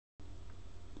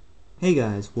Hey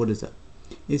guys, what is up?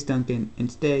 It's Duncan, and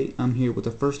today I'm here with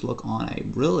a first look on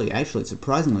a actually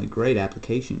surprisingly great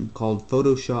application called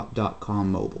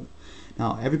Photoshop.com Mobile.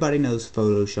 Now, everybody knows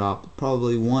Photoshop,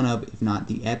 probably one of, if not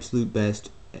the absolute best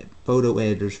photo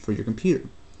editors for your computer.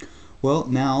 Well,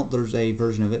 now there's a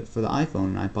version of it for the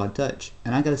iPhone and iPod Touch,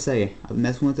 and I gotta say, I've been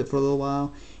messing with it for a little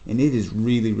while, and it is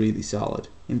really solid.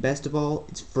 And best of all,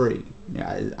 it's free.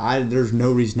 There's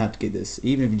no reason not to get this,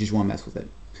 even if you just want to mess with it.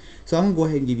 So I'm going to go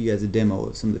ahead and give you guys a demo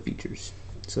of some of the features.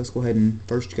 So let's go ahead and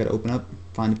first you got to open up,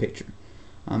 find the picture.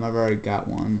 I've already got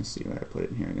one. Let's see where I put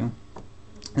it. Here we go.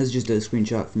 This is just a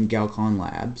screenshot from Galcon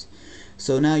Labs.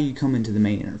 So now you come into the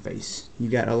main interface. You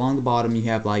got along the bottom you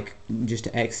have like just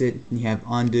to exit, you have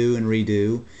undo and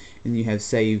redo, and you have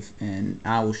save, and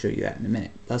I will show you that in a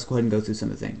minute. Let's go ahead and go through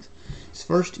some of the things. So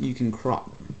first you can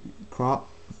crop,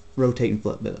 rotate and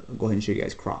flip. But I'll go ahead and show you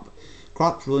guys crop.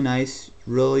 Crop's really nice,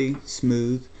 really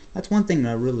smooth. That's one thing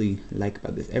that I really like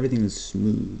about this. Everything is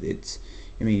smooth.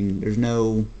 I mean, there's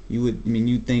no,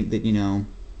 you'd think that,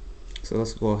 so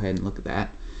let's go ahead and look at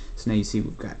that. So now you see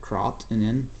we've got cropped, and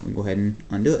then we can go ahead and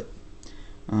undo it.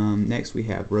 Next we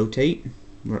have rotate.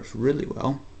 Works really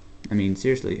well. I mean,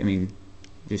 seriously,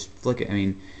 just flick it.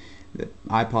 The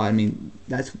iPod,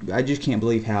 I just can't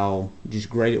believe how just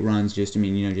great it runs. Just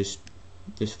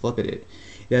flip it.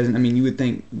 It doesn't, you would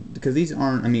think, because these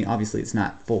aren't, obviously it's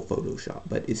not full Photoshop,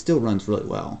 but it still runs really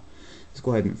well. Let's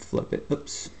go ahead and flip it.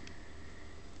 Oops.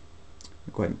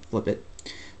 Go ahead and flip it.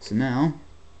 So now,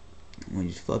 we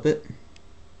just flip it,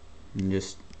 and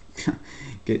just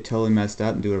get it totally messed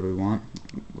up and do whatever we want.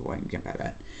 Go ahead and jump out of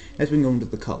that. Next we can go into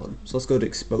the color. So let's go to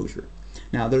exposure.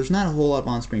 Now there's not a whole lot of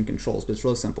on-screen controls, but it's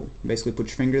real simple. Basically put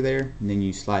your finger there, and then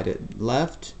you slide it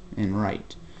left and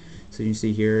right. So you can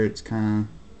see here it's kind of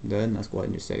good. Let's go ahead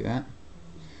and just say that.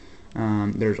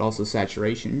 There's also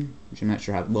saturation, which I'm not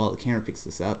sure how well the camera picks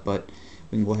this up, but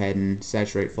we can go ahead and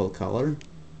saturate full color,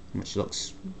 which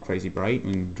looks crazy bright.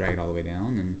 We can drag it all the way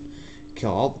down and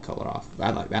kill all the color off.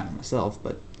 I like that one myself,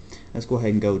 but let's go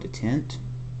ahead and go to tint,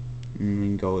 and we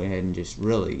can go ahead and just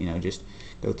really, just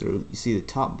go through. You see the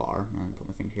top bar. I'm gonna put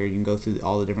my finger here. You can go through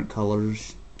all the different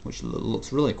colors, which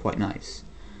looks really quite nice.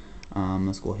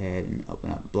 Let's go ahead and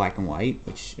open up black and white,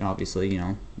 which obviously,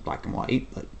 black and white,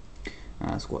 but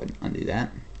let's go ahead and undo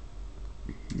that.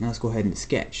 Now let's go ahead and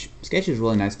sketch. Sketch is a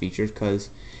really nice feature because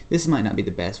this might not be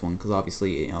the best one because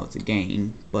obviously, it's a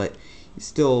game, but it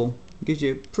still gives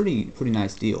you a pretty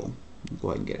nice deal. Let's go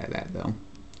ahead and get out of that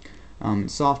though.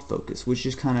 Soft focus, which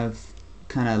just kind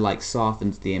of like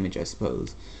softens the image, I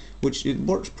suppose, which it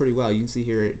works pretty well. You can see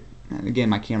here, again,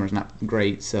 my camera's not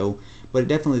great, but it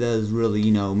definitely does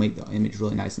really, make the image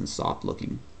really nice and soft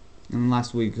looking. And then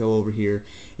last we go over here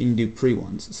and you do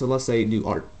pre-ones. So let's say do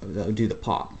the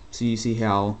pop. So you see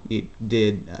how it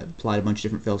did apply a bunch of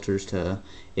different filters to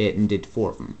it and did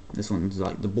 4 of them. This one's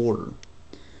like the border.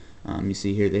 You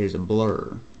see here there's a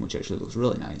blur, which actually looks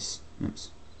really nice.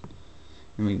 Oops.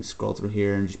 And we can scroll through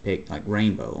here and just pick like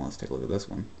rainbow. Let's take a look at this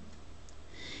one.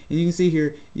 And you can see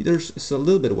here there's a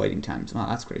little bit of waiting times. Oh,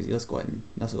 that's crazy. Let's go ahead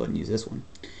and use this one.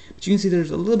 But you can see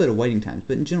there's a little bit of waiting times,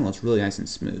 but in general it's really nice and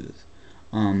smooth.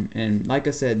 And like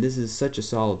I said, this is such a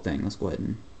solid thing. Let's go ahead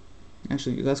and show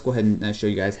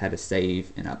you guys how to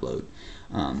save and upload.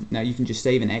 Now you can just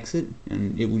save and exit,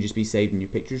 and it will just be saved in your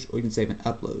pictures, or you can save and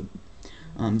upload.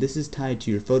 This is tied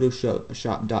to your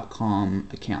Photoshop.com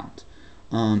account.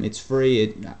 It's free.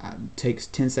 It takes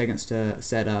 10 seconds to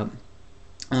set up.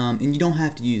 And you don't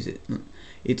have to use it.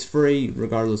 It's free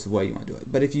regardless of what you want to do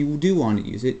it. But if you do want to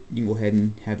use it, you can go ahead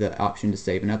and have the option to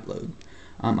save and upload.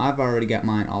 I've already got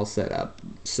mine all set up,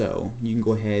 so you can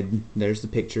go ahead. There's the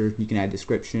picture. You can add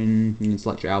description. You can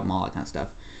select your album, all that kind of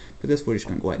stuff. But this, we're just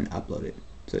going to go ahead and upload it.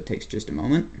 So it takes just a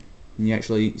moment. And you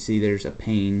actually see there's a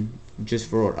pane just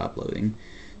for uploading.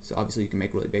 So obviously you can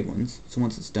make really big ones. So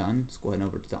once it's done, let's go ahead and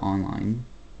over to the online.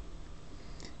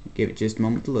 Give it just a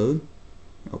moment to load.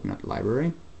 Open up the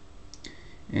library,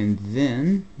 and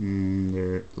then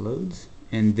there it loads,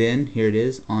 and then here it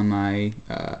is on my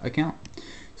account.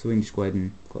 So we can just go ahead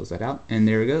and close that out, and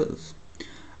there it goes.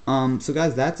 So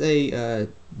guys, that's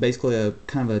basically a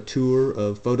kind of a tour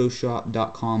of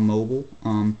Photoshop.com mobile.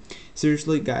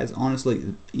 Seriously guys,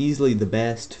 honestly, easily the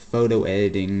best photo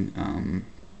editing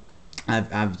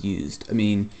I've used.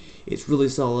 It's really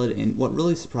solid, and what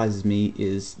really surprises me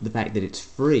is the fact that it's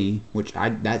free, which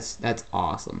that's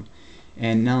awesome.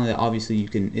 And not only that, obviously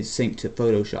it's synced to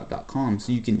Photoshop.com,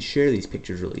 so you can share these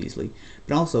pictures really easily,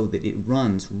 but also that it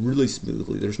runs really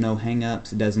smoothly. There's no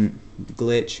hang-ups, it doesn't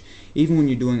glitch. Even when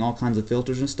you're doing all kinds of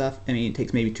filters and stuff, it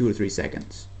takes maybe 2 or 3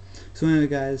 seconds. So anyway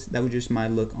guys, that was just my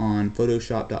look on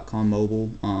Photoshop.com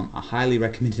mobile. A highly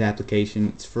recommended application.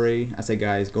 It's free. I say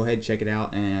guys, go ahead and check it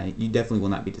out and you definitely will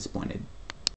not be disappointed.